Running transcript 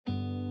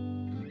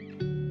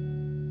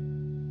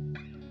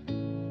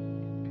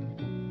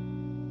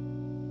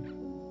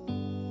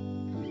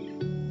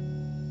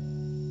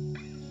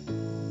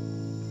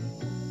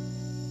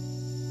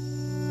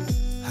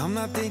I'm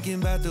not thinking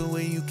about the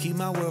way you keep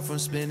my world from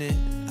spinning.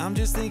 I'm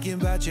just thinking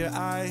about your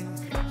eyes.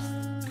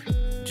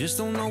 Just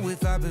don't know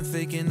if I've been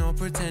faking or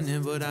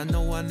pretending, but I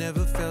know I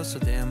never felt so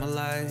damn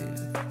alive.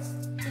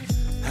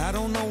 I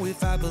don't know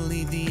if I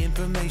believe the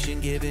information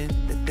given,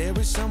 that there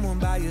is someone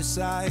by your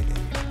side.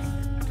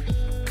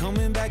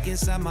 Coming back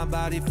inside my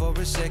body for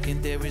a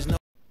second, there is no...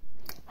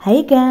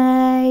 Hi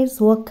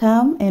guys,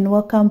 welcome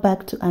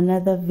back to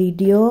another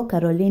video.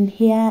 Caroline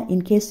here.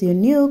 In case you're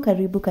new,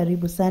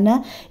 karibu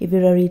sana. If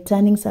you're a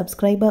returning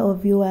subscriber or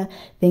viewer,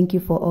 thank you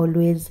for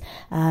always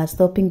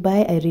stopping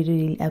by. I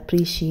really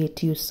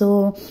appreciate you.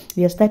 So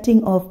we are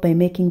starting off by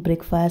making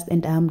breakfast,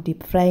 and I'm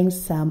deep frying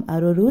some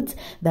arrowroot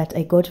that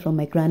I got from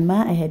my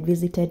grandma. I had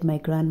visited my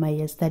grandma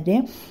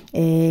yesterday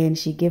and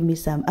she gave me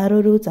some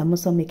arrowroot. I'm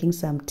also making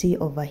some tea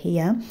over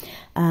here,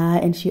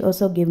 and she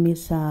also gave me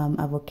some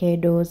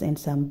avocados and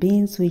some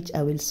beans, which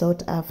I will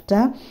sort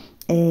after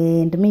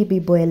and maybe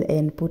boil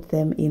and put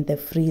them in the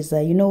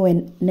freezer. You know,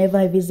 whenever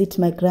I visit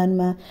my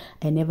grandma,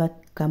 I never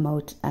come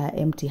out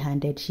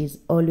empty-handed. She's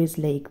always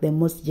like the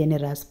most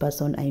generous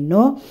person I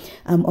know.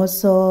 I'm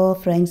also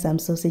frying some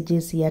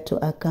sausages here to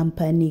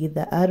accompany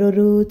the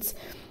arrowroots.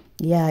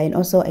 Yeah, and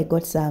also I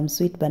got some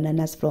sweet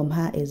bananas from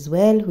her as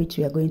well, which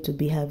we are going to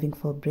be having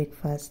for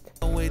breakfast.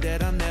 No way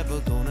that I'm never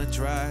gonna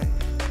try.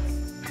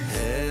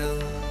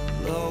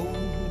 Hello,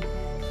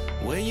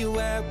 where you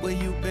at, where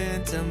you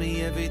been? Tell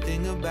me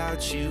everything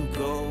about you.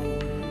 Go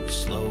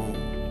slow,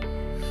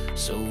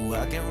 so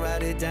I can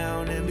write it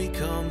down and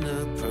become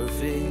the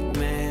perfect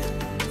man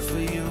for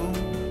you.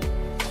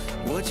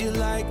 What you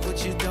like,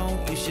 what you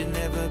don't, you should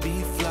never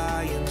be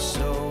flying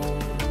so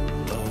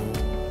low.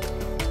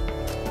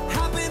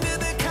 Hop into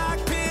the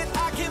cockpit,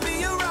 I can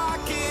be a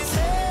rocket.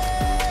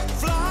 Take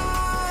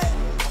flight.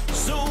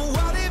 So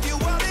what if you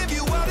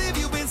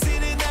been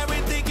sitting there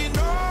and thinking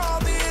all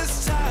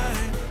this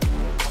time?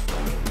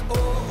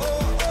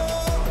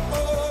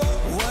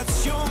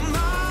 What's your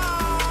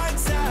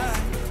mindset?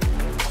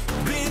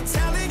 Been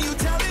telling you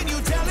to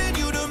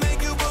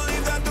make you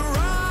believe that the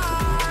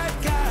right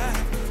guy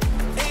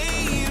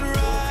ain't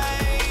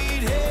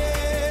right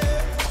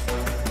here,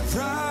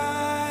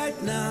 right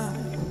now,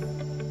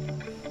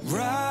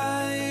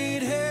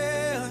 right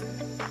here.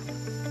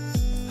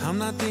 I'm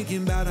not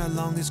thinking about how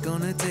long it's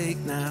gonna take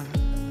now.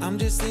 I'm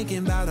just thinking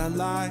about our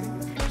lives.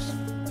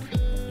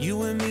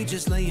 You and me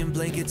just laying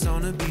blankets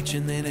on the beach,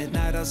 and then at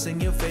night I'll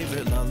sing your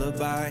favorite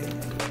lullaby.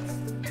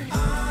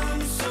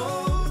 I'm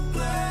so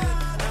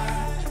glad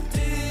I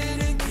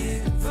didn't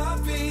give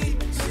up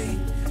easy,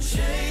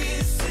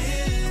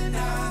 chasing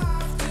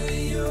after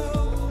you.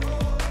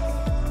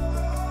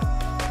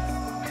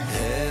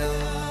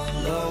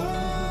 Hello,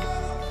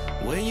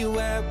 where you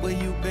at, where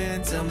you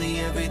been? Tell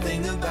me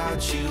everything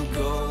about you.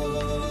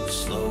 Go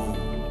slow,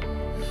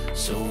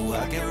 so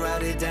I can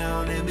write it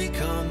down and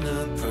become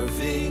the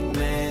perfect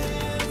man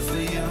for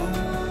you.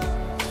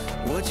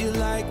 What you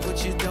like,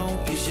 what you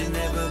don't, you should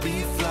never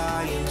be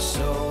flying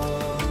so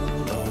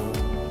low.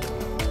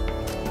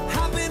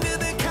 Hop into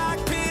the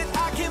cockpit,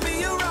 I can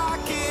be a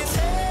rocket.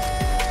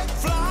 Take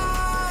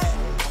flight.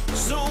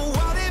 So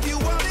what if you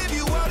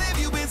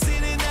been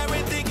sitting there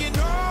and thinking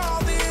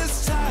all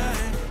this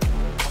time?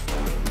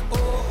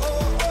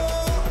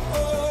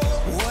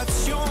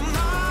 What's your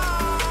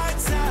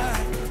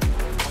mindset?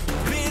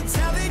 Been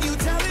telling you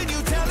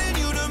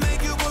to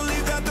make you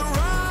believe that the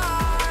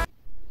right...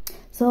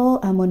 So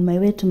I'm on my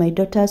way to my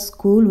daughter's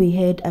school. We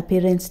had a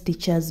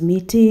parents-teachers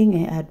meeting.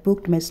 I had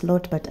booked my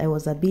slot, but I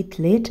was a bit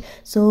late.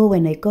 So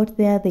when I got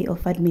there, they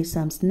offered me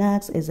some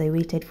snacks as I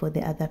waited for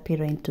the other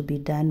parent to be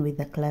done with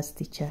the class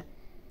teacher.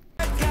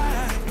 Every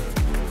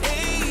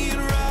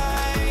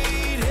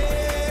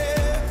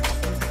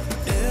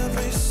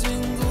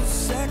single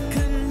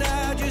second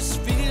I just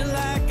feel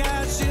like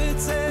I should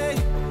say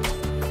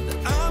that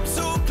I'm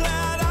so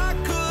glad I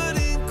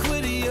couldn't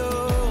quit you.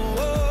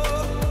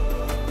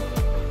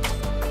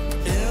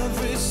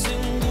 Every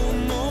single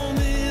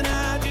moment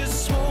I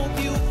just hope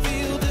you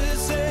feel the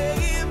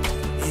same.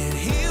 It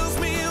heals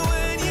me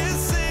when you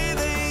say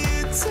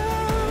that it's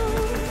all.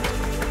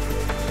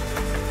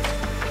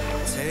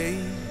 Take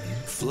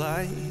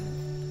flight.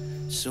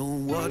 So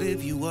what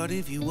if you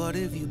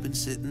been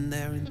sitting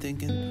there and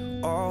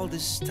thinking all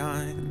this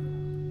time?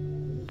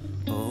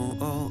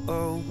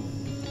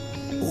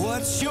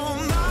 What's your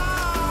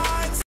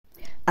mind?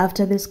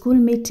 After the school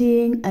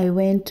meeting, I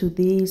went to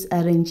this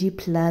RNG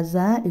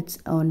Plaza. It's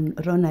on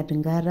Ronald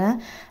Ngara.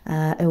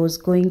 I was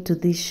going to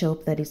this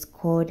shop that is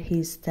called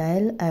His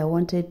Style. I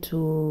wanted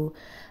to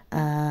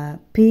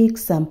pick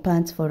some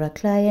pants for a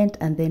client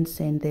and then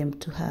send them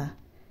to her.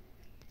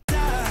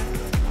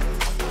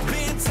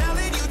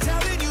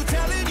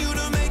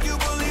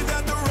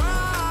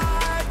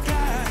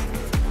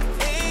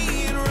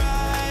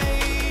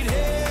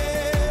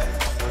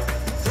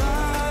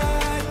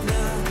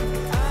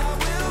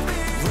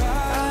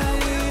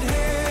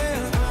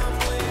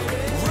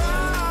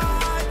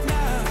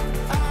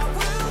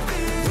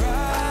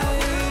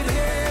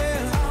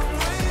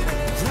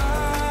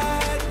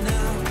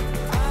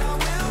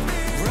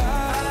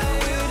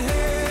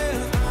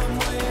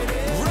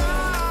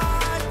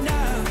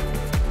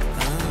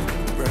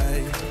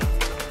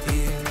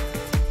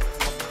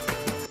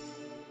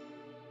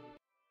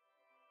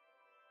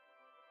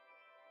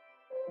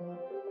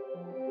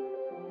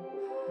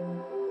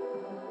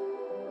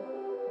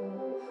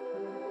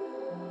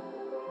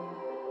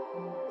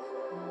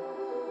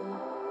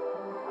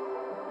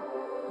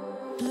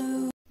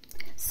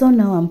 So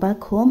now I'm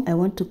back home. I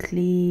want to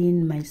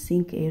clean my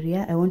sink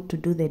area. I want to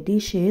do the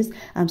dishes.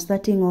 I'm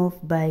starting off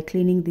by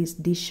cleaning this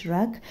dish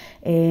rack,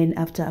 and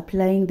after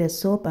applying the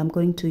soap, I'm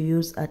going to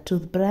use a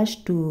toothbrush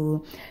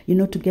to,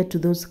 to get to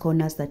those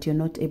corners that you're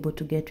not able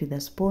to get with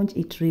a sponge.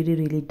 It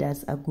really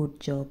does a good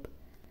job.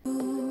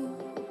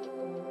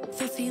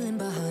 The feeling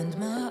behind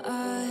my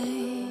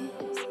eyes,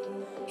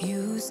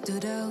 you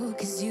stood out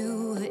 'cause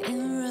you were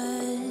in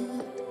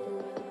red.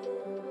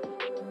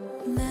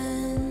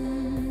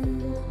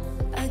 Then,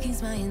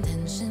 against my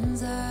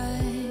intentions,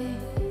 I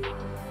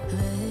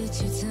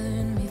let you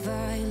turn me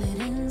violet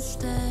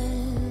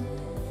instead.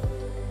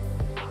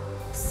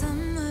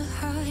 Summer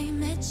high,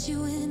 met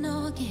you in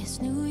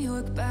August, New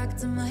York, back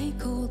to my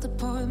cold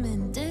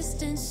apartment.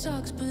 Distance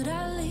sucks, but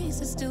at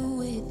least I'm still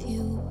with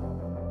you.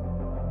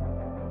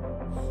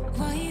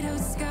 White out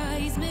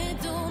skies,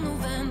 middle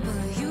November,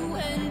 you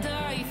and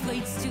I,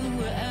 flights to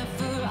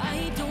wherever.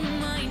 I don't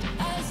mind,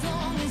 as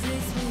long as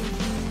it's with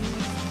you.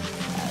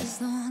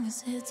 As long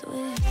as it's with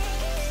you.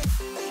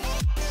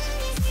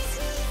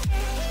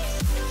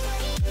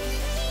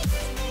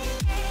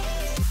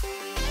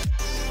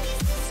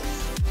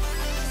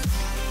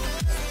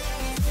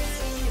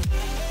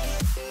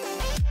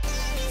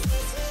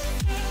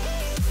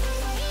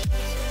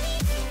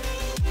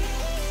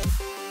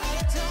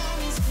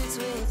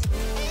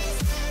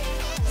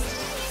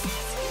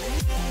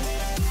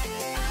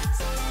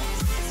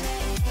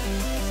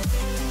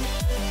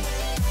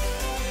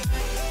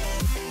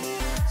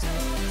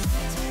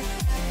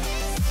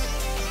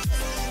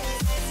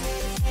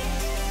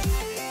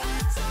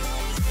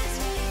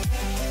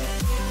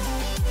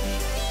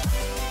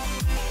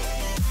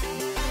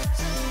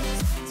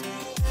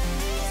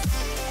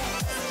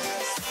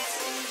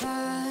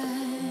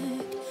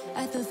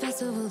 The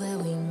festival that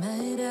we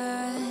met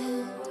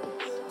at,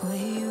 where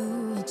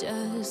you were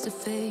just a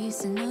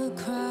face in a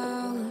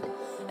crowd,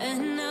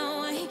 and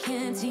now I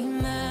can't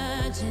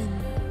imagine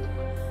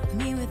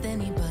me with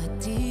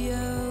anybody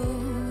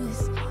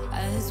else.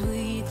 As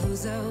we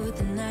close out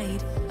the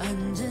night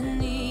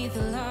underneath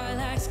the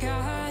lilac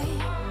sky.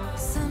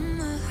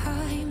 Summer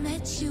high,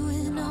 met you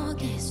in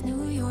August,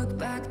 New York,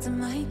 back to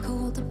my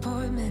cold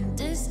apartment.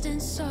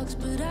 Distance sucks,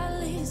 but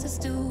at least I'm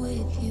still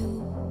with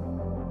you.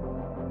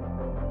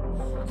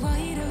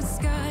 White out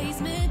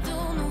skies,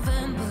 middle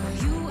November,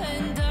 you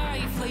and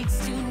I, flights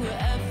to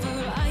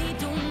wherever. I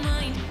don't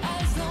mind,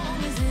 as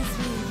long as it's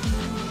with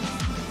you.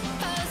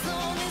 As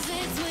long as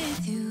it's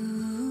with you.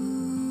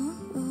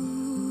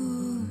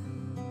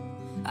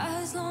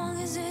 As long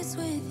as it's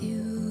with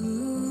you.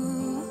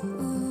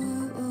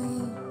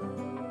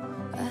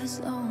 As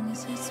long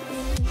as it's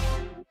with you.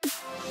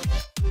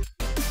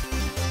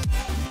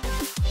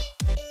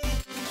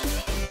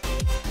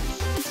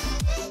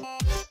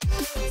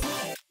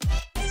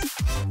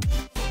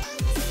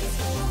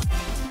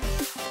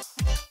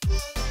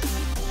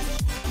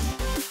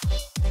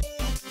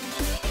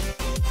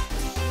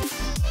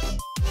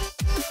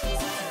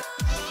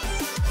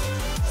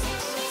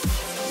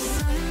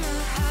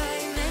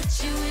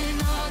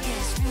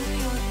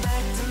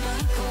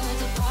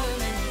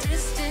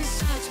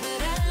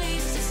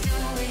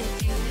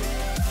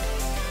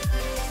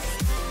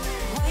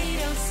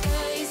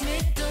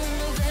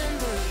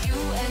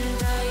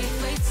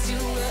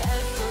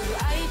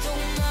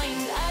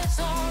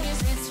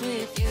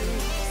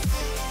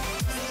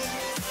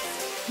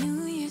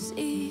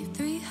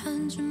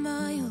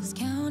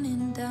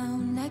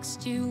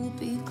 Next year will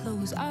be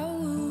close. I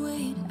will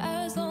wait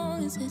as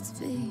long as it's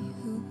for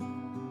you.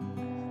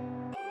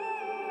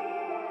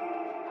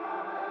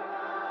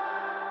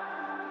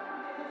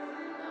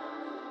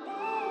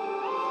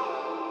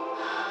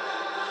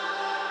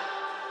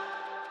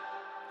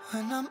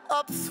 When I'm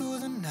up through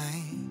the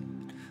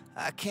night,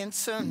 I can't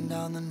turn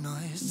down the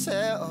noise.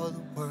 Say all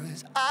the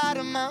words out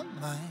of my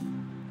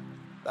mind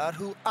about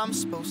who I'm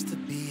supposed to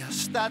be. I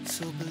start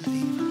to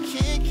believe I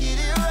can't get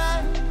it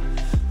right.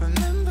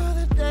 Remember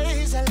the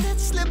days I let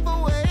slip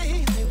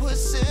away, they were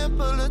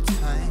simpler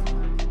times.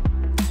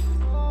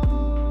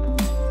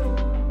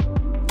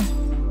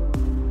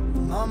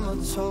 Mama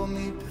told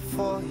me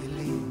before you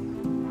leave,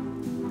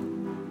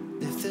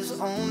 if there's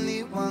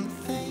only one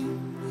thing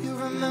you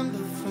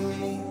remember from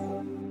me,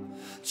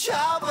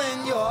 child,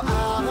 when you're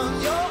out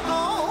on your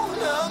own,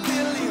 a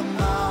million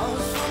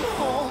miles from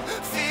home,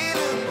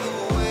 feeling the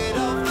weight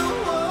of the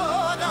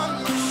world on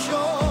your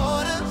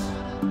shoulders.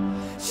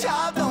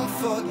 Child, don't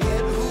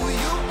forget who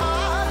you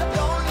are,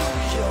 don't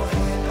lose your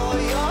head or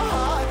your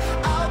heart.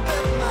 I'll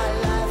bet my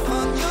life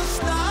on your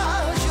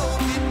stars, you'll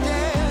be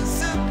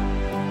dancing,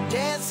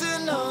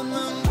 dancing on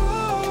the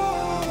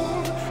moon.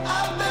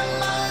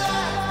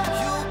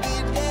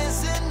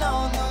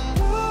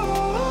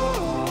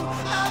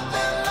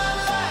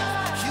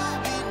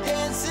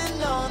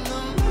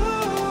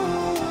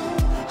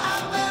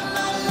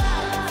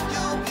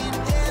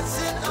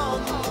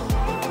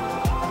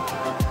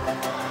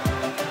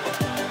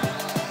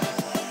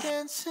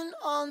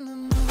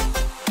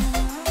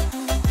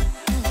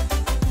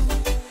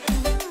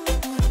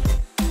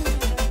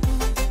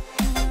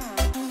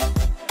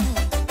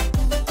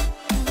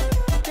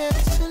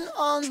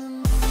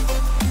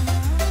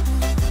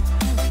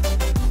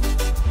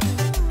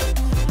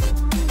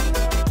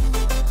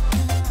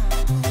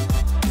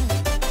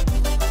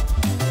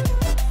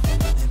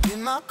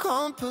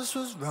 compass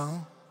was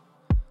wrong,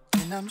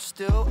 and I'm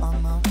still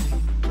on my way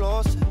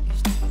closer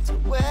each day to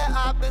where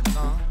I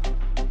belong.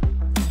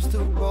 I'm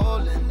still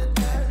rolling the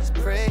dice,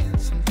 praying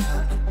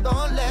sometimes it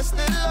don't last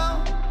that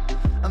long.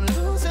 I'm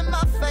losing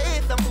my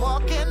faith, I'm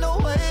walking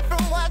away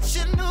from what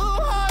you knew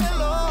all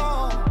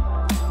along.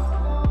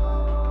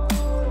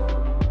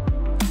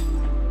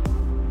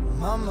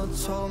 Mama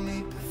told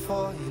me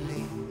before you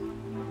leave,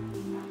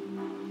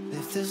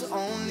 if there's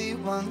only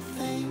one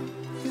thing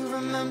you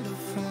remember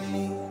from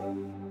me,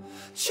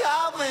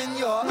 child, when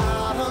you're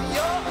out on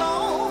your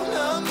own,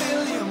 a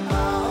million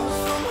miles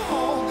from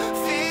home,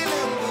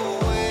 feeling the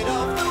weight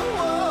of the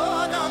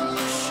world on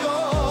your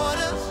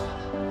shoulders,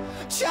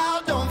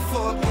 child, don't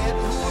forget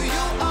who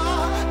you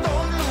are,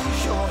 don't lose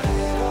your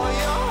head or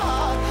your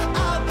heart.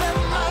 I bet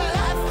my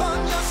life on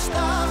your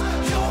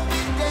stars, you'll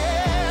be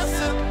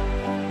dancing,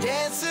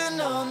 dancing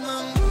on the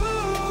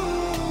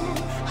moon.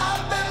 I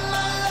bet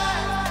my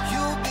life,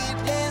 you'll be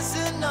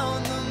dancing on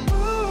the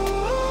moon.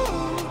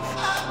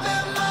 I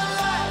bet my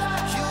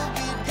life, you'll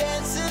be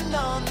dancing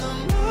on the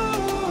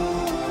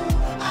moon.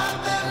 I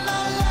bet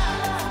my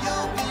life,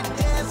 you'll be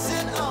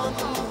dancing on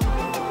the moon.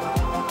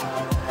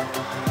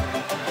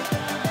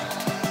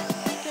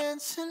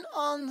 Dancing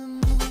on the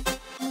moon.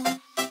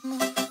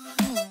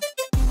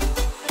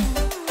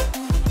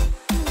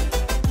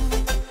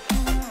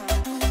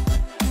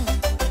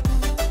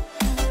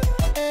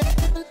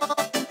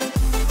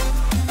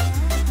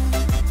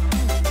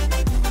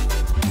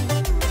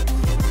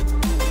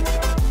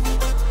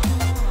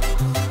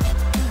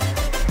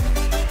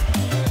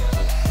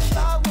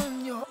 Child,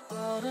 when you're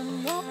out on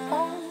your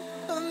own,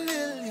 a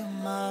million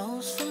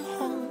miles from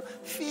home,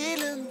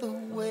 feeling the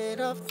weight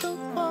of the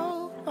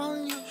world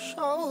on your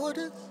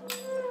shoulders.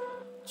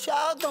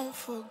 Child, don't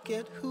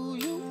forget who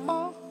you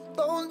are,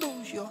 don't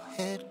lose your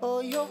head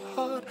or your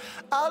heart.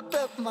 I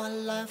bet my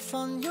life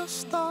on your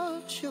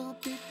stars, you'll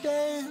be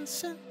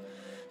dancing,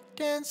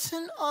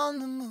 dancing on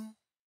the moon.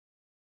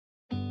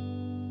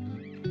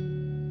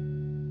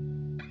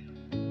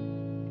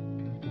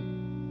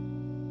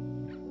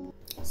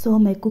 So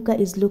my cooker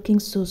is looking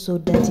so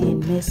dirty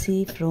and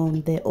messy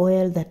from the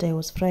oil that I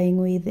was frying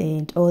with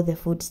and all the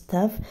food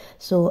stuff.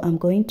 So I'm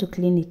going to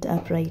clean it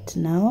up right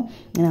now,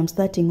 and I'm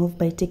starting off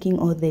by taking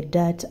all the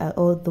dirt,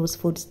 all those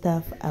food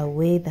stuff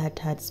away that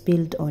had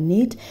spilled on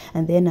it,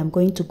 and then I'm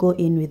going to go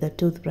in with a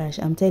toothbrush.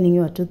 I'm telling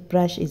you, a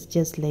toothbrush is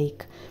just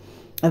like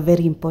a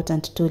very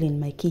important tool in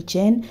my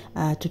kitchen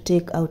to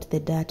take out the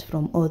dirt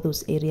from all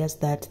those areas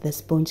that the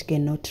sponge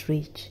cannot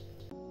reach.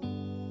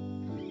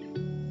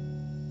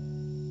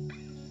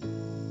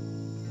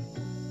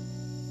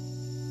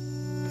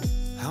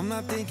 I'm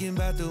not thinking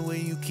about the way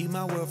you keep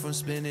my world from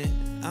spinning.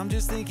 I'm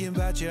just thinking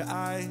about your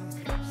eyes.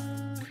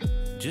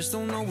 Just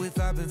don't know if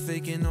I've been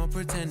faking or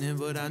pretending,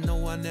 but I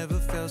know I never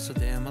felt so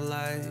damn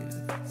alive.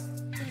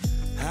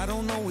 I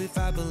don't know if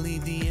I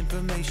believe the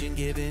information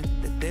given,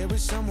 that there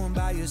is someone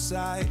by your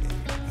side.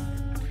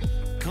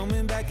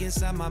 Coming back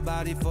inside my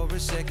body for a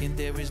second,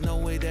 there is no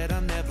way that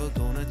I'm never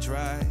gonna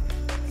try.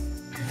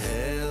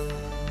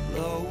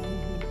 Hello,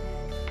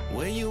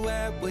 where you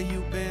at, where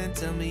you been,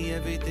 tell me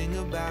everything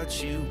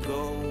about you.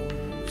 Go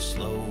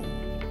slow,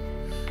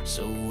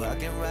 so I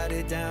can write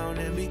it down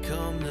and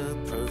become the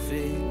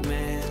perfect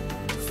man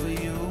for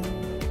you.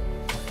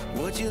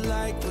 What you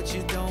like, what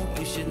you don't,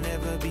 you should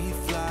never be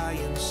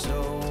flying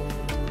so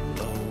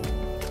low.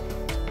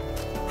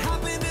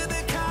 Hop into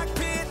the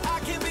cockpit, I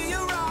can be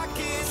your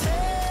rocket.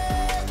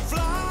 Hey,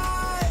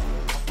 fly.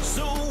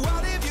 So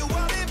what if you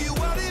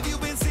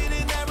been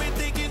sitting there and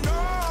thinking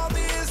all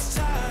this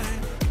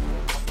time?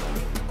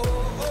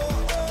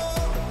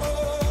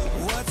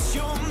 What's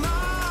your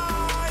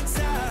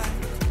mindset?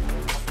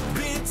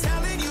 Been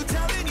telling you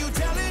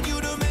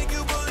to make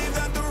you believe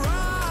that the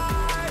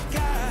right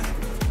guy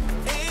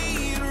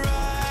ain't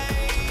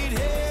right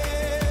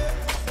here,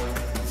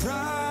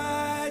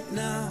 right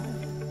now,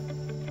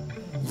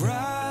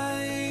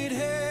 right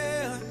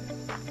here.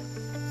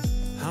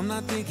 I'm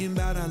not thinking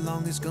about how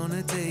long it's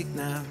gonna take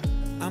now.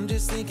 I'm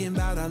just thinking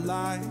about our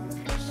lives.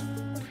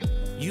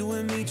 You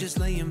and me just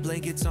laying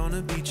blankets on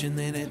the beach, and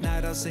then at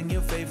night I'll sing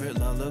your favorite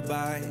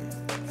lullaby.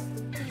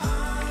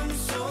 I'm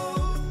so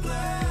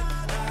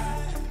glad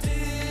I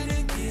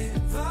didn't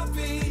give up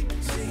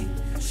easy,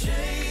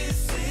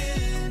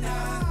 chasing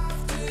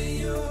after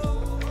you.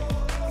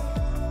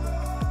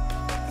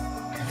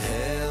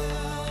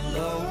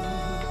 Hello,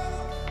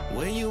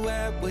 where you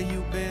at, where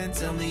you been,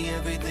 tell me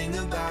everything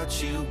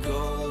about you.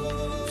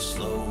 Go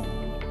slow,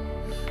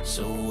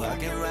 so I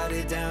can write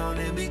it down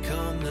and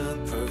become the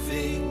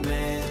perfect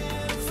man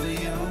for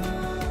you.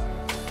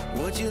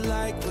 What you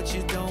like, what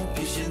you don't,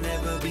 you should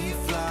never be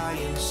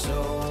flying so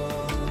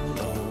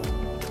low.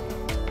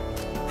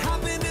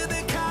 Hop into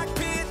the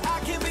cockpit, I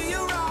can be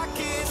your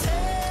rocket.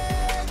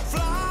 Hey,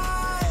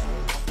 fly.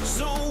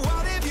 So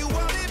what if you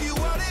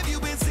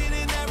been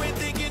sitting there and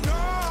thinking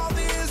all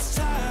this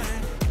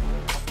time?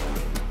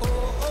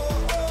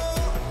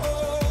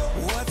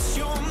 What's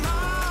your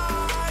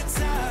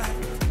mindset?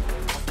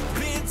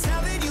 Been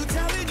telling you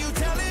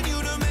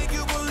to make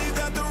you believe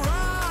that the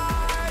right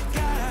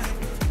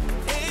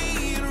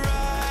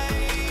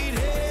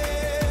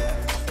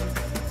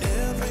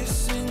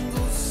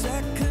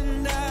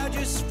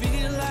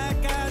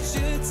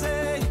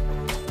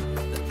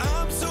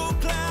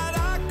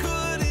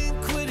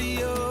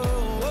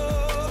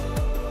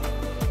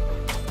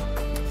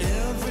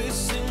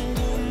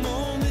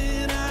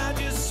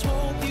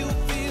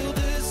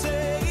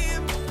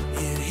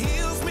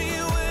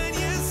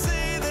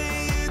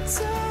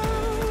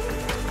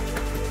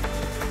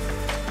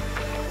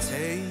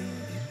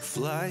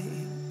light.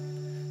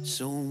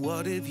 So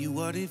what if you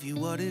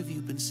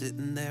been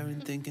sitting there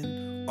and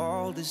thinking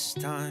all this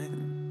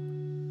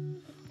time?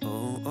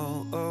 Oh,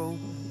 oh, oh.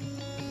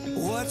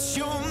 What's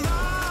your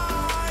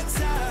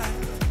mind's at?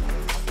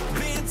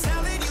 Been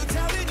telling you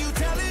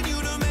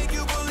to make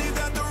you believe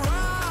that the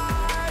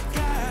right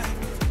guy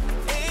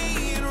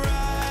ain't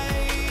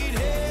right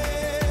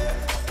here.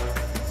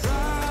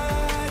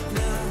 Right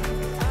now,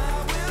 I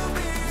will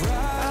be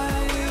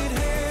right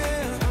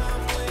here.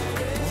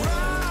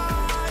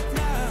 Right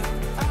now,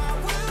 I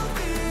will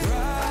be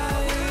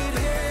right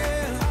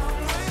here.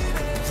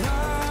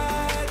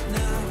 Right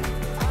now,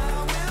 I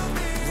will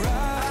be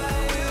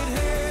right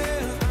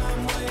here.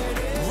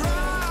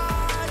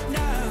 Right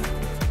now,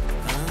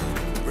 I'm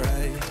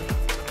right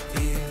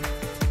here.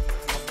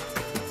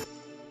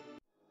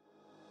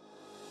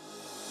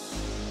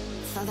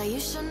 Thought that you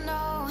should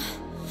know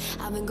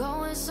I've been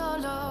going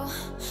solo.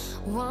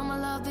 Want my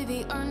love,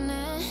 baby, earn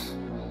it.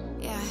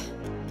 Yeah,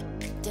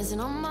 dancing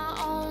on my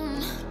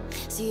own.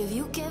 See if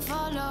you can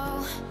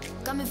follow.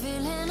 Got me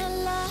feeling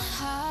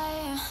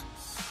alive.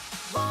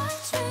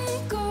 Watch me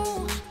go